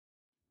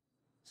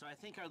So I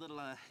think our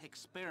little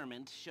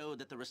experiment showed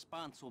that the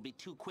response will be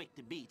too quick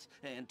to beat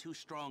and too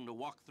strong to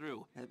walk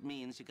through. That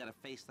means you gotta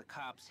face the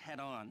cops head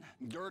on.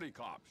 Dirty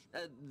cops.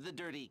 The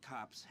dirty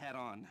cops head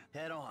on.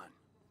 Head on.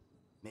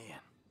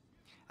 Man,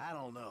 I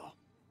don't know.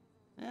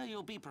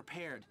 You'll be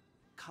prepared.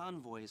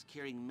 Convoys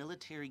carrying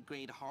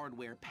military-grade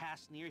hardware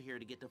pass near here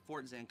to get to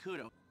Fort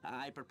Zancudo.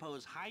 I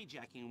propose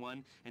hijacking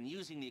one and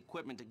using the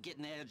equipment to get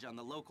an edge on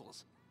the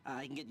locals.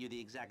 I can get you the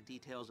exact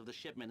details of the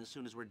shipment as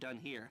soon as we're done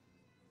here.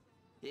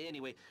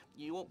 Anyway,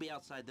 you won't be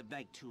outside the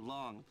bank too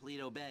long.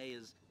 Paleto Bay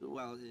is,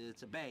 well,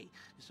 it's a bay,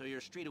 so you're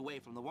a street away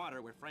from the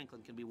water where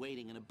Franklin can be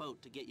waiting in a boat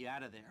to get you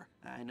out of there.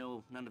 I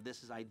know none of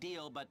this is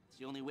ideal, but it's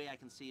the only way I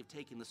can see of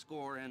taking the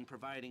score and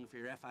providing for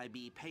your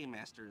FIB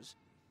paymasters.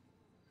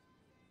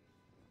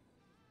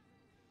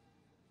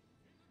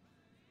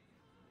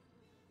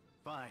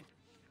 Fine.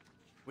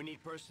 We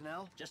need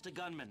personnel? Just a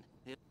gunman.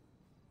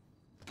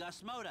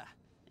 Gus Moda.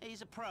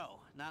 He's a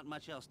pro. Not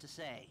much else to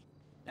say.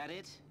 That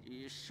it?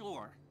 You're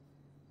sure?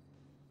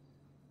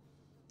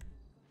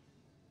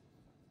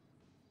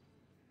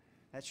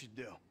 That should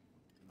do.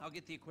 I'll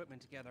get the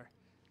equipment together.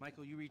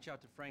 Michael, you reach out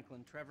to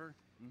Franklin. Trevor,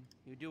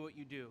 you do what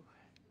you do.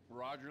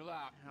 Roger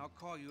that. I'll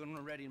call you when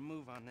we're ready to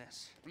move on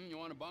this. You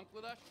want to bunk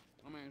with us?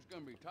 I mean, it's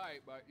gonna be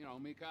tight, but, you know,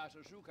 mi casa,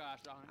 su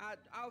casa.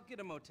 I'll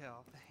get a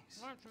motel, thanks.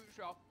 All right, suit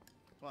yourself.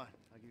 Fine,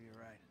 I'll give you a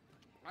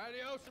ride.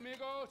 Adios,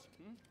 amigos.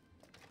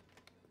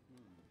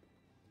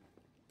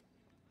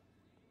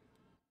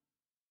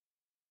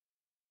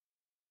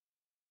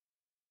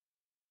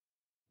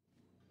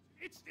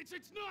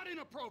 It's not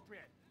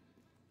inappropriate.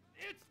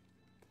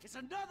 It's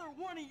another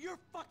one of your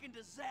fucking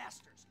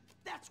disasters.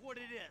 That's what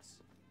it is.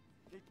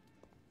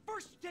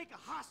 First you take a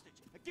hostage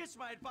against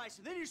my advice,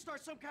 and then you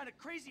start some kind of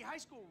crazy high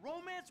school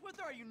romance with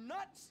her? Are you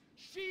nuts?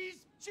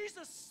 She's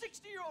a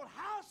 60-year-old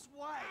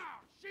housewife. Ah,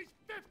 she's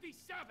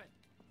 57.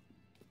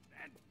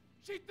 And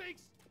she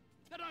thinks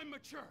that I'm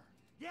mature.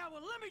 Yeah,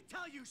 well, let me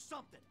tell you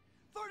something.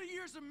 30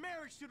 years of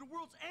marriage to the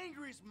world's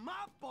angriest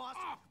mob boss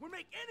would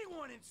make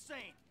anyone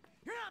insane.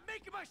 You're not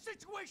making my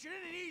situation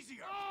any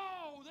easier.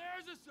 Oh,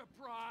 there's a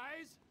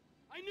surprise.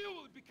 I knew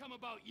it would become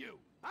about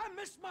you. I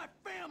miss my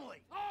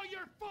family. Oh,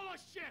 you're full of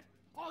shit.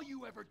 All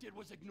you ever did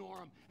was ignore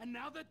them, and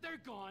now that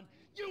they're gone,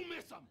 you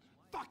miss them.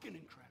 Fucking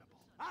incredible.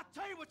 I'll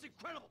tell you what's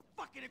incredible.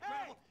 Fucking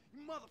incredible. Hey!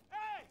 You mother...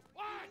 Hey!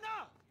 What?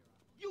 Enough!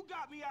 You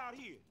got me out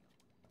here.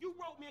 You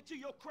wrote me into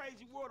your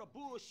crazy world of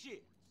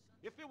bullshit.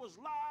 If it was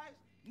lies,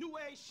 new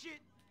age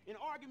shit, and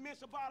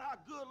arguments about how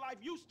good life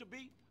used to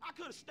be, I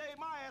could have stayed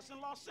my ass in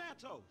Los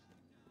Santos.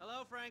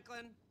 Hello,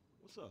 Franklin.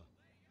 What's up?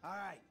 All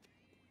right.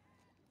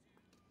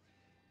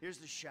 Here's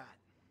the shot.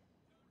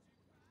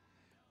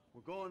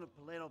 We're going to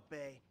Paleto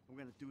Bay, and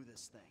we're gonna do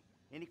this thing.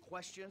 Any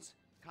questions?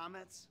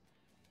 Comments?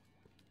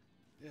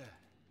 Yeah.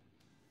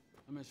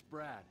 I miss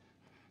Brad.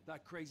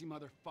 That crazy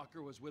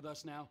motherfucker was with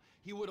us now.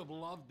 He would have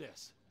loved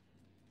this.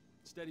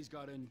 Instead, he's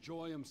got to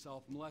enjoy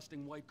himself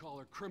molesting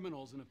white-collar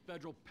criminals in a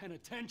federal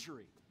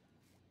penitentiary.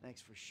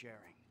 Thanks for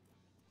sharing.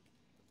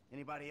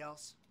 Anybody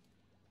else?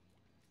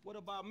 What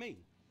about me?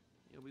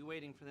 You'll be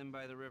waiting for them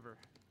by the river,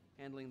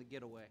 handling the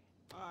getaway.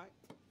 All right.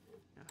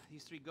 Now,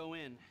 these three go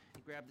in,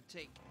 you grab the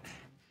tape.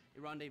 They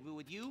rendezvous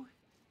with you,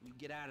 and you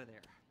get out of there.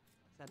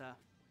 Does that,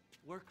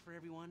 work for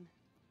everyone?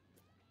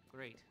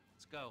 Great,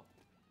 let's go.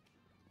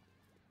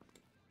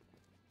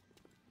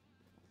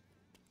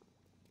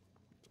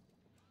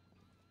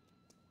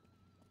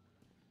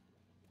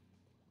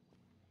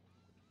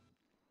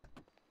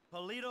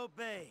 Paleto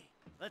Bay.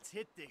 Let's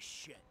hit this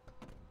shit.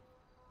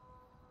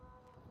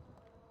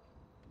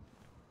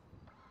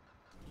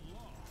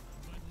 Law,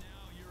 but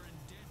now you're in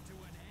debt to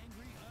an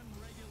angry,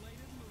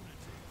 unregulated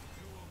lunatic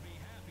who will be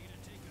happy to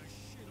take a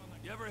shit on the...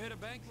 You ever hit a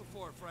bank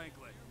before,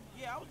 Franklin?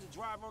 Yeah, I was the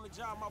driver on the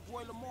job my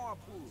boy Lamar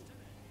pulled.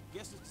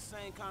 Guess it's the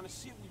same kind of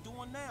shit we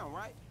doing now,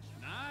 right?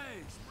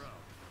 Nice, bro.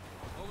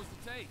 What was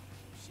the tape?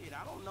 Shit,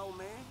 I don't know,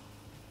 man.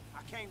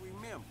 I can't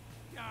remember.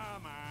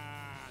 Come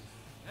on.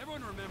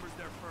 Everyone remembers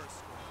their first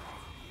score.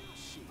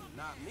 Shit,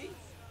 not me.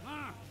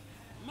 Huh?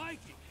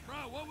 Mikey,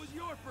 bro, what was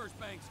your first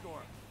bank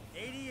score?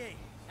 88,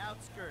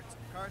 outskirts of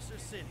Carcer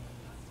City.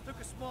 Took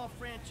a small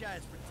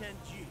franchise for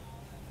 10G.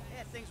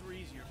 Yeah, things were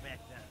easier back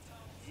then.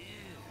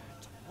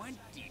 Yeah,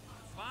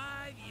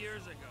 25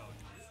 years ago.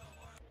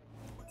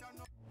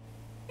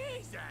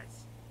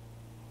 Jesus!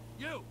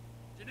 You,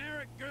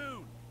 generic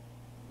goon.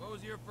 What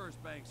was your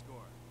first bank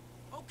score?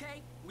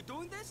 Okay, we're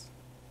doing this?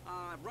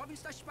 Robbing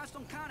such spots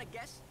don't count, I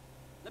guess.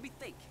 Let me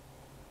think.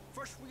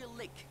 First real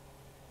lick.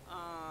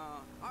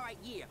 All right,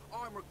 yeah,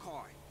 armor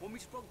car. When we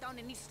broke down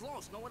in East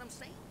Los, know what I'm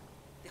saying?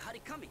 They had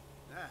it coming.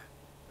 Ah,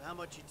 so how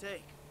much you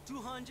take?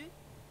 200,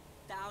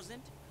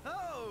 1,000.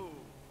 Oh,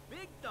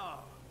 big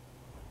dog.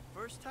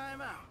 First time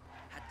out.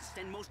 Had to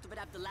send most of it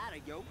up the ladder,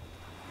 yo.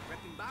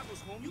 Repping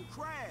Bibles, homie. You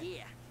crashed.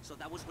 Yeah, so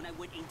that was when I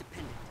went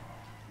independent.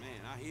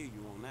 Man, I hear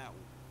you on that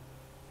one.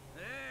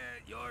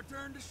 Hey, your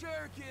turn to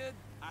share, kid.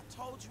 I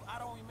told you I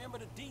don't remember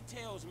the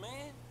details,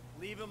 man.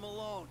 Leave him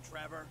alone,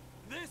 Trevor.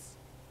 This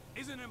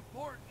is an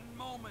important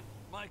moment,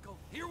 Michael.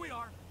 Here we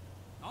are,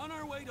 on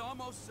our way to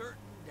almost certain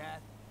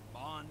death,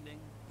 bonding,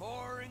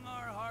 pouring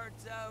our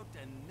hearts out,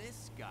 and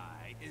this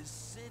guy is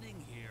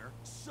sitting here,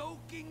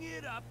 soaking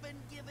it up and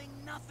giving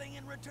nothing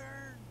in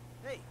return.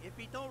 Hey, if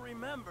he don't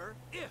remember...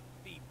 If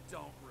he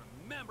don't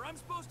remember, I'm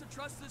supposed to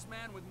trust this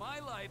man with my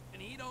life,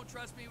 and he don't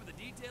trust me with the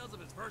details of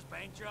his first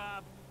bank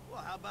job?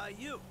 Well, how about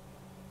you?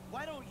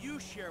 Why don't you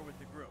share with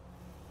the group?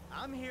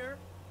 I'm here.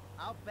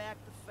 I'll back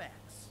the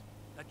facts.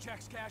 The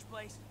checks cash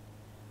place?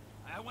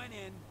 I went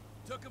in,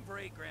 took him for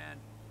 $8 grand,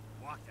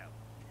 walked out.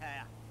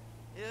 Yeah.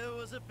 It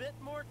was a bit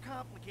more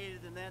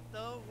complicated than that,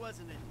 though,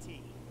 wasn't it,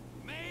 T?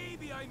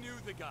 Maybe I knew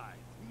the guy.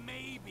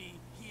 Maybe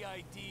he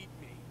ID'd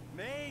me.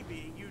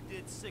 Maybe you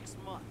did 6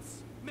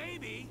 months.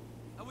 Maybe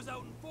I was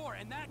out in 4,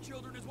 and that,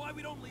 children, is why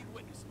we don't lead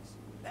witnesses.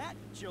 That,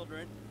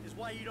 children, is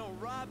why you don't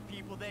rob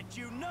people that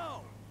you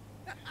know.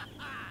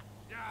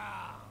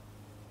 Ah.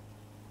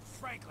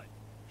 Franklin,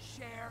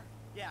 share?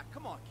 Yeah,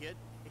 come on, kid.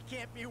 It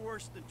can't be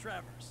worse than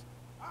Trevor's.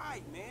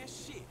 Alright, man,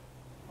 shit.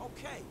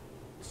 Okay,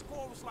 the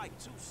score was like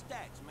 2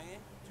 stacks, man.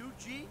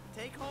 2G?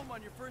 Take home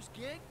on your first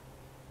gig?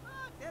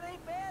 That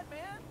ain't bad,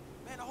 man.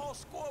 Man, the whole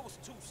score was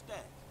 2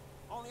 stacks.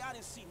 Only I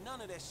didn't see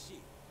none of that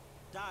shit.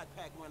 Dye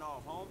pack went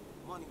off, homie.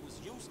 Money was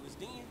useless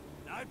then.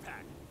 Dye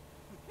pack?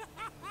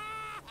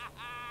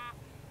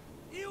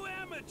 You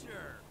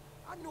amateur!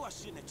 I knew I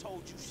shouldn't have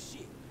told you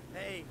shit.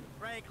 Hey,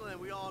 Franklin,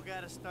 we all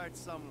gotta start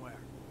somewhere.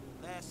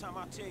 Last time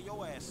I tell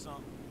your ass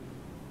something.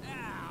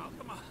 Ow,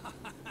 come on.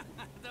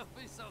 Don't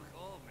be so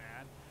cold,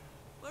 man.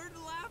 Learn to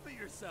laugh at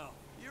yourself.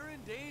 You're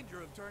in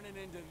danger of turning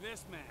into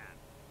this man.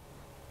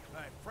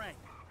 All right, Frank,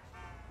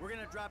 we're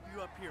gonna drop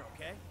you up here,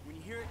 okay? When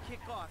you hear it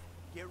kick off,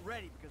 get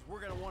ready, because we're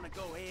gonna want to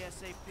go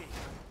ASAP.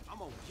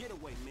 I'm on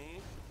getaway,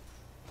 man.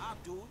 I'll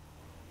do it.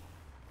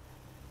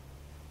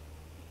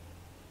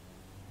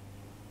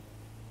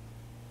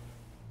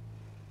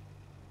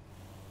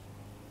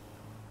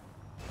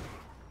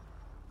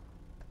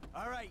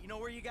 All right, you know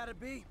where you gotta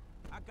be?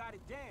 I got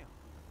it down.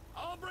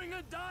 I'll bring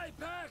a dye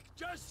pack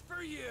just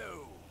for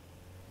you.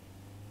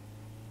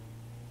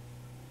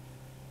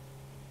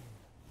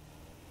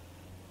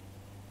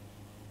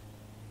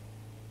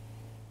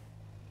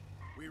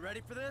 We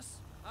ready for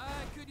this? I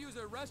could use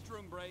a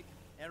restroom break.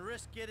 And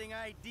risk getting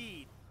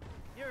ID'd.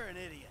 You're an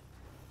idiot.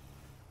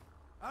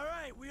 All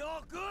right, we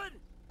all good?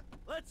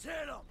 Let's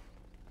hit 'em.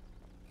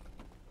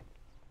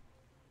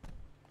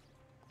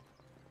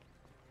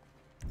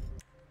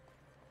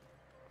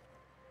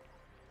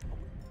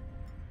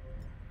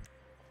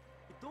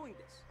 Doing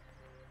this.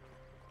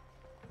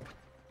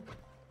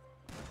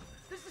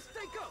 This is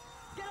Stanko!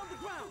 Get on the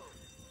ground!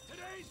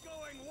 Today's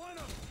going one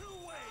of 2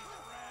 ways,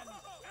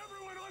 friend.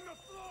 Everyone on the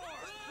floor!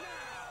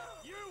 Now!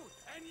 You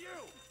and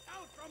you!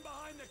 Out from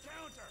behind the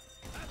counter!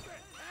 That's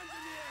it! Hands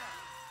in the air!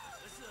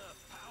 This is a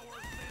power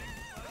thing,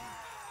 buddy.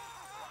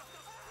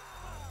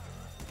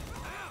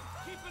 Now,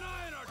 keep an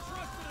eye on our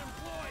trusted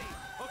employee!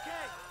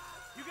 Okay,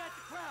 you got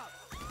the crowd.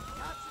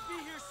 Cops should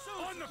be here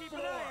soon, On so the keep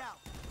floor. an eye out.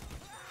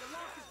 The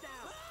lock is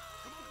down.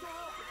 Keep the door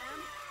open,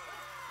 Em.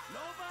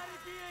 Nobody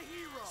be a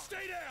hero.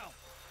 Stay down!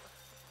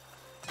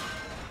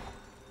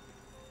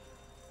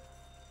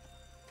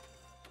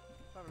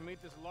 If I ever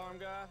meet this alarm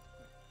guy,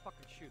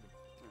 fucking shoot him.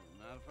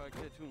 Not if I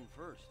get to him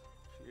first.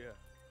 Yeah.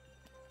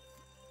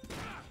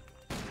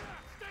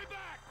 Stay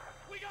back!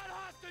 We got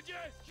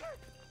hostages!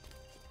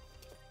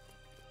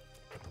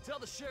 Tell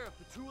the sheriff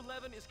the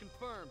 211 is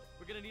confirmed.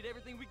 We're gonna need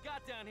everything we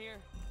got down here.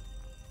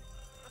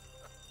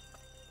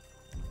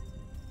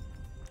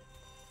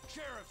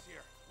 Sheriff's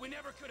here. We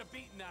never could have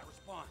beaten that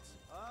response.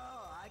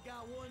 Oh, I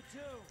got one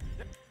too.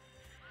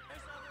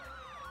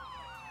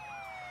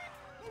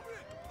 Move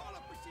in!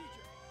 Follow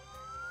procedure!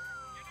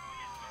 You know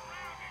you're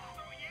surrounded,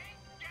 so you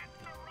ain't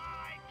getting a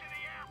ride to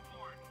the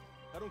airport.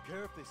 I don't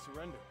care if they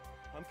surrender.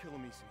 I'm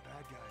killing me some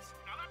bad guys.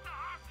 Now let the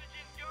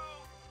hostages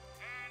go,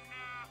 and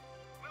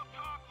we'll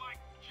talk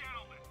like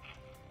gentlemen.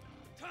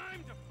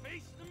 Time to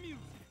face the music!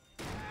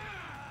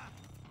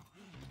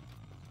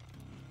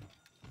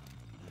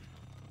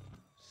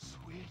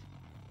 Sweet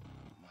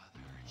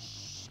mother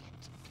shit.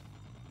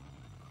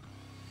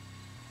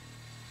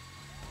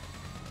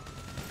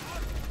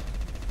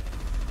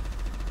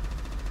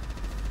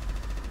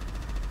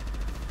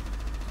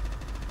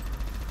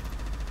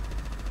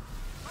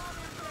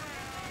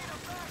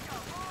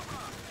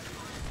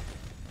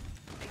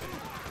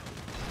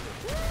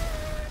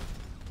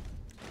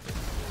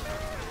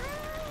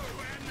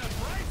 And the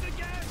price of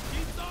gas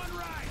keeps on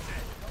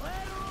rising!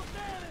 Collateral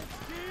damage,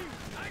 Steve.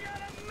 I got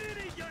a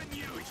minigun,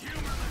 you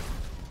humorless!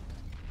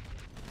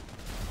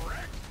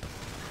 Correct?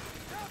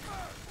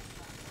 Pepper!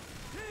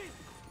 Steve,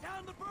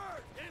 down the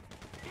bird. If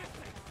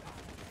they stop.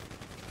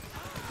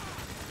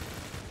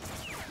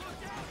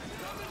 Look out! It's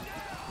coming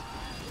down!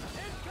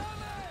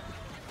 Incoming!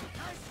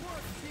 Nice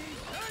work, Steve.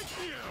 Thank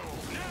you!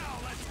 Now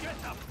let's get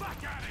the fuck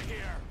out of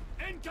here!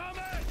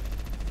 Incoming!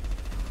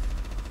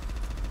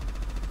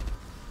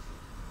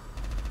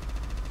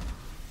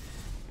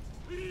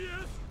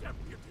 Yes,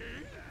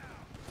 deputy!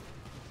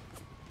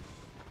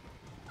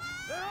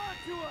 They're on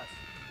to us.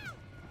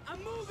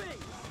 I'm moving!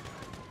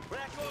 We're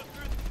not going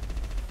through.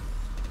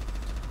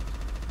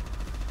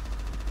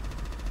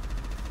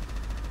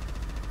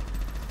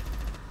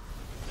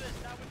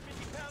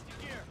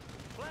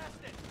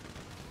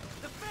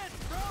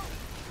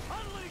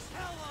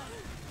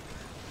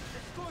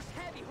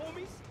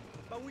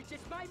 but we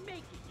just might make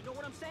it. You know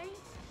what I'm saying?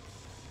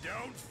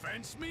 Don't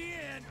fence me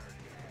in!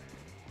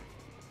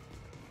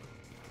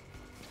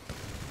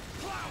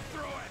 Plow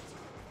through it!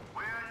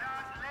 We're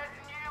not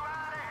letting you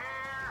out of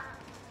here!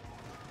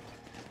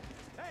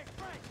 Hey,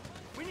 Frank!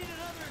 We need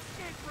another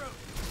escape route!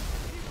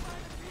 Can you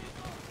find a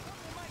vehicle?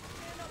 Something might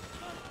stand up to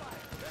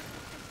gunfire. There's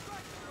some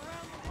construction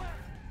around the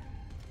west.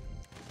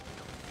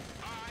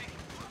 Aye.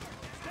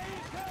 Stay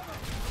in cover!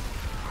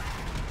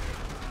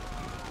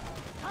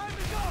 Time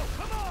to go!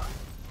 Come on!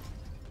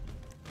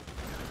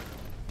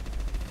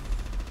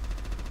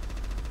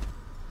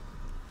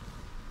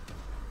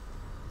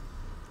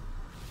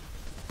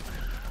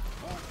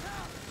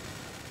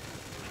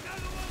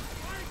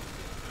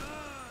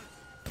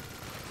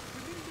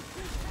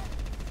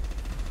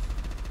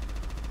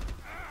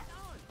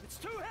 It's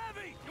too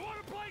heavy! You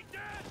want to play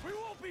dead? We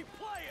won't be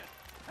playing!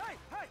 Hey,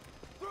 hey!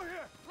 Through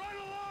here! Right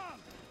along!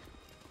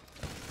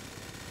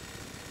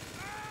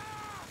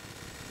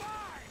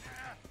 Fine!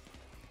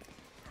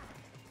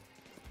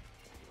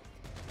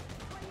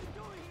 What are you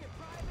doing here,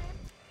 Private?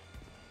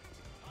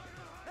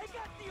 They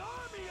got the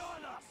army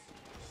on us!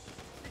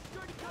 This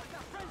dirty cunt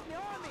got friends in the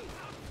army!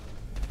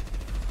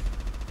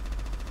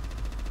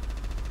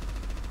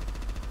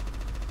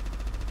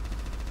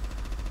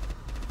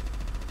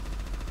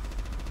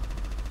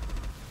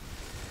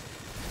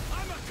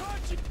 I'm a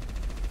conscience!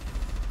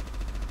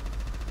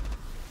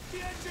 The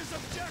edge's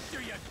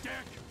objector, you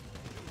dick!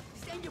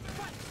 Stand your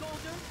front,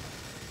 soldier!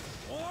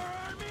 War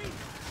army?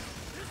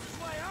 This is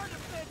why our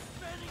defense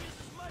spending is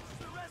as much as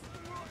the rest of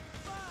the world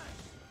combined!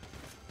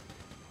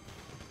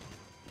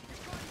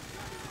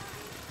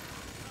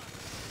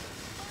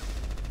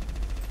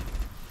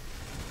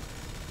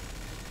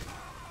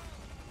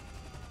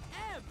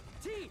 M!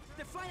 T!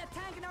 They're flying a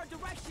tank in our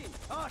direction!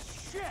 Oh,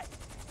 shit!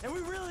 And we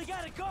really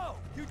gotta go!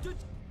 You do...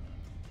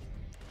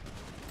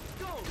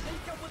 Go!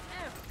 Link up with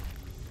F!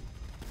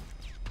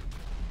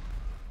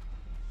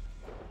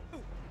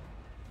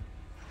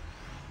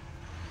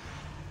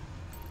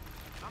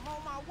 I'm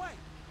on my way.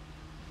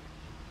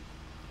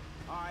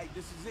 All right,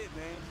 this is it,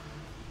 man.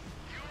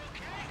 You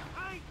okay?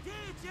 I ain't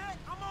dead yet.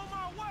 I'm on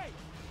my way.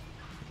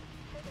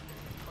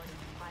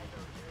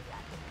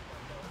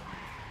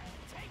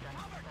 Take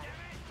cover, damn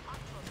it!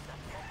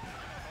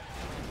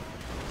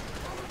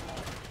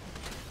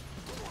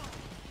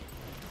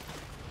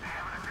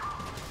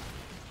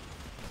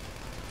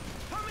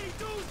 How many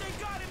dudes they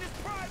got in this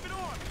private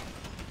army?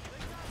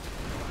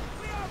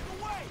 We out the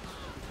way.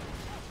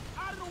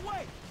 Out of the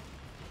way.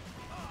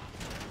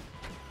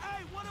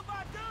 Hey, what have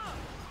I done?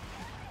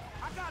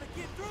 I gotta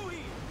get through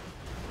here.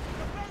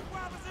 The bank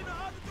robbers in the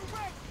other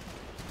direction.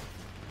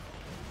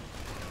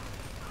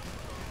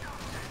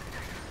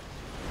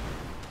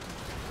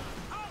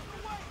 Out of the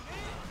way,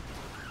 man.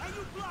 Hey,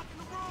 you blocking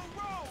the wrong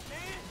road,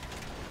 man.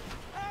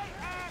 Hey,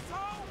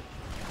 asshole.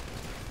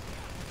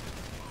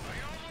 Are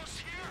you almost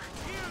here?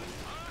 Here.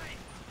 Aye.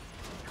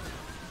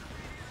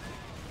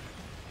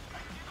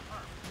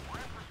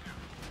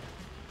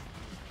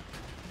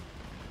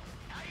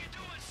 How you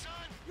doing,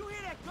 son? You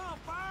hear that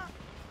gunfire?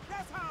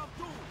 That's how I'm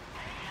doing.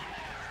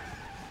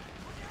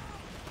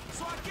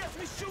 So I guess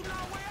we shooting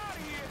our way out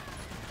of here.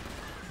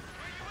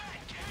 Where you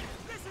at, kid?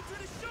 Listen to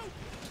the shoot.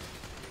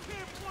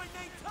 Pinpoint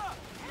ain't tough.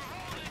 We're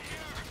holding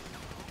here.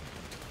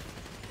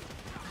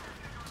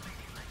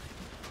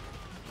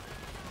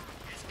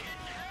 It's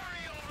getting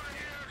hairy over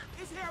here.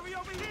 It's Harry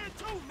over here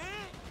too,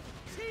 man.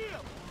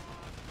 Chill.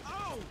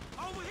 Oh,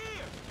 over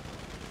here.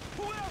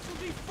 Who else would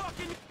be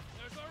fucking?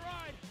 There's a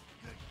ride.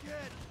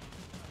 Good.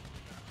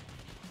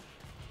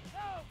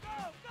 Go, go,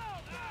 go,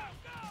 go,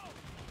 go!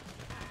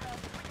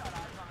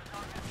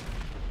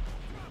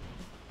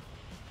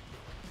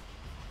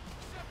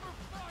 Semper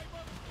Fi,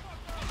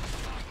 motherfucker!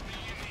 Fuck me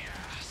in the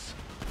ass.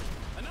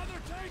 Another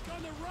tank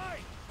on the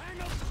right. Hang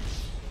up.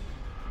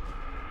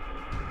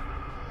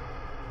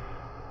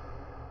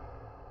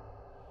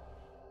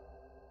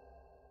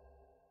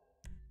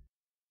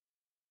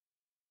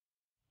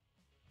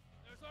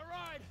 There's a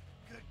ride.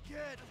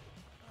 Good.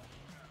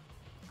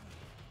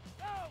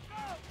 Go,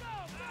 go, go,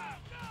 go,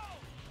 go!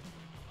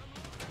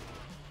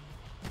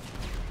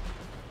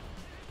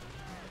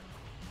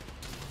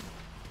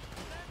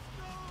 Let's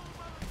go,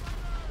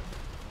 motherfucker!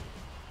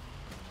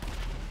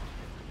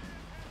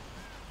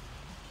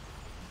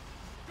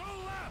 Go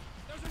left!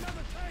 There's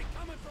another tank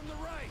coming from the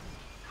right!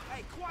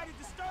 Hey, quite a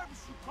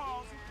disturbance you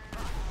causing.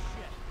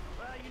 Shit.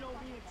 Well, you know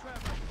me and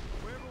Trevor.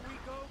 Wherever we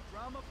go,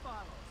 drama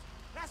follows.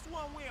 That's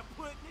one way of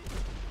putting it.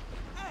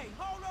 Hey,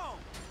 hold on.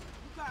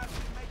 You guys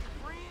been making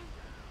friends?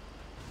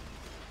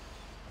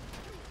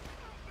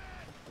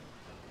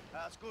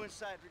 Let's go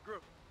inside,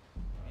 regroup.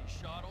 You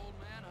shot, old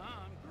man,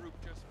 huh? I'm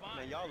grouped just fine.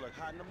 Man, y'all look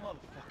hot in the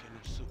motherfucker in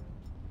this suit.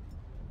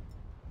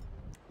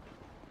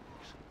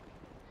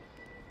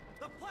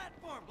 The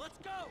platform, let's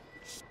go!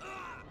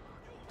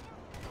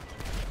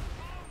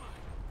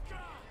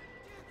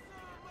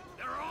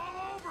 They're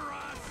all over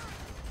us!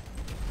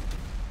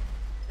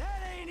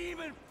 That ain't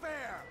even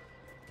fair!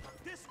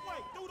 This way,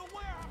 through the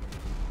warehouse.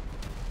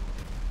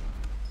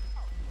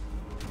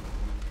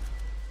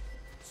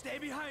 Stay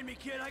behind me,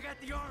 kid. I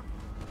got the arm.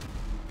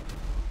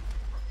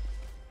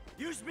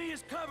 Use me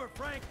as cover,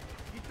 Frank.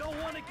 You don't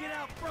want to get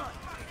out front.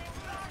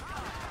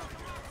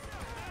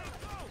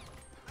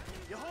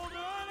 You holding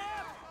on,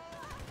 Ab?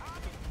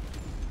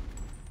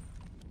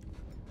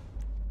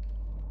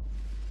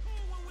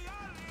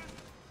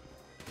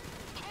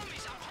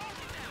 Homies, I'm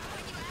holding them.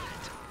 Where you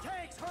at?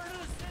 Tanks herding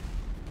us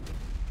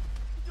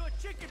into a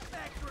chicken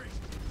factory.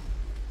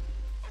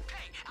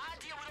 Okay, I'll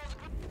deal with all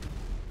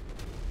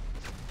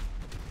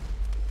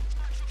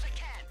the troops I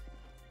can.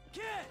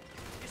 Kid,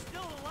 you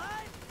still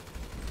alive?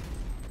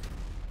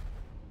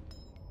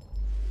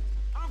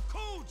 I'm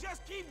cool,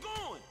 just keep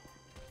going.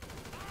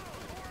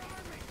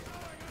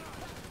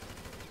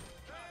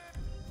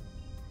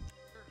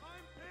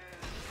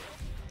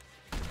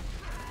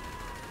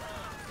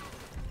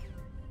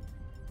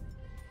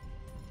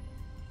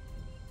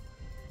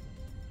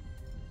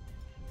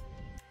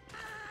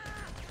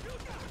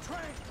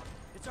 Trey,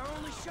 it's our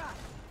only shot.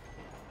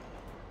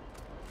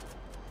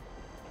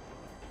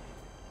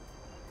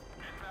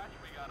 Dispatch,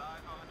 we got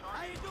eyes on the target.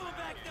 How you doing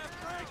back there,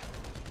 Frank?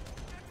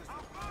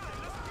 I'm fine,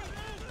 let's keep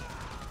moving.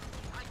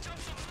 I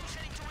jumped some troops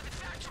heading toward the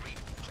factory.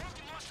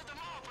 Holding most of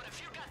them off, but a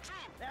few got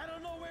through. I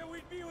don't know where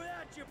we'd be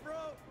without you,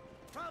 bro.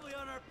 Probably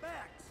on our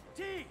backs.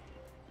 T!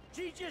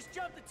 G just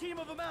jumped a team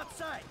of them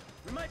outside.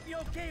 We might be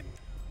okay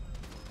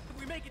if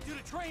we make it to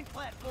the train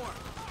platform.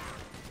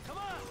 Come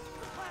on,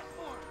 the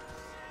platform.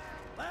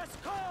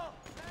 Last call.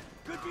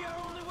 Could be our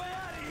only way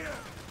out of here.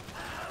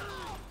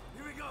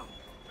 Here we go.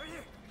 Right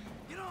here.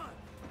 Get on.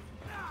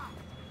 Ah.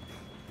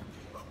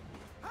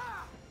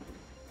 Ah.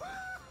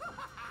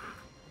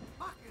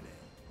 Fucking it.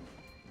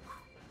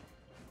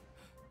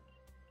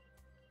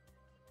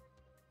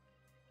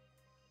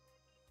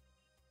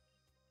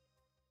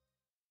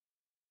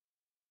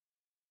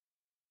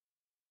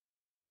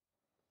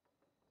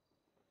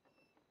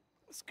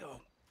 Let's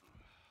go.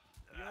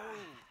 Yo,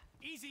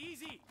 easy,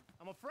 easy.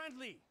 I'm a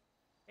friendly.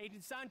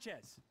 Agent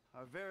Sanchez.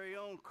 Our very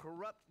own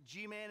corrupt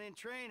G-man in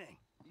training.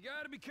 You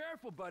gotta be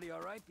careful, buddy,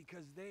 all right?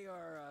 Because they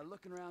are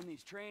looking around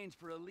these trains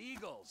for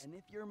illegals. And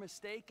if you're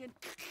mistaken,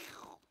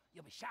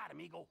 you'll be shot,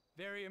 amigo.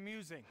 Very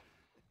amusing.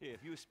 Yeah,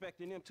 if you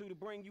expecting them two to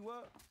bring you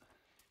up,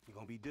 you're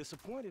gonna be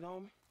disappointed,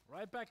 homie.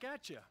 Right back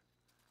at you.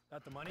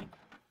 Got the money?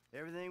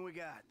 Everything we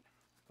got.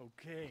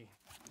 Okay.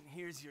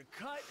 Here's your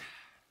cut.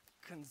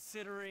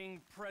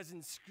 Considering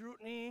present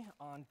scrutiny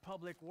on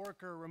public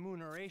worker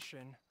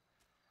remuneration,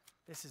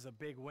 this is a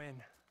big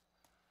win.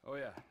 Oh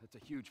yeah, that's a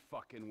huge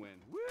fucking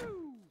win.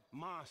 Woo!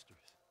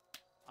 Monsters.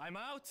 I'm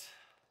out.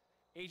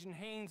 Agent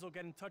Haynes will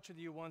get in touch with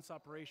you once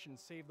Operation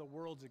Save the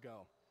World's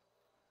ago.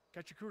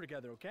 Get your crew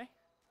together, okay?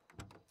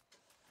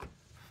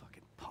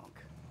 Fucking punk.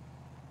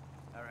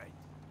 All right.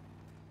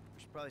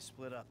 We should probably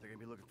split up. They're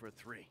gonna be looking for a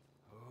 3.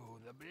 Oh,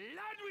 the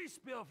blood we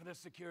spill for the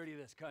security of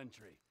this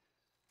country.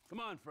 Come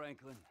on,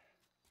 Franklin.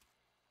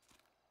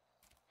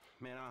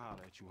 Man, I'll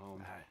holler at you,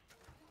 homie.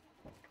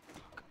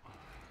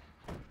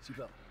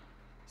 Seatbelt.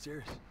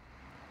 Serious.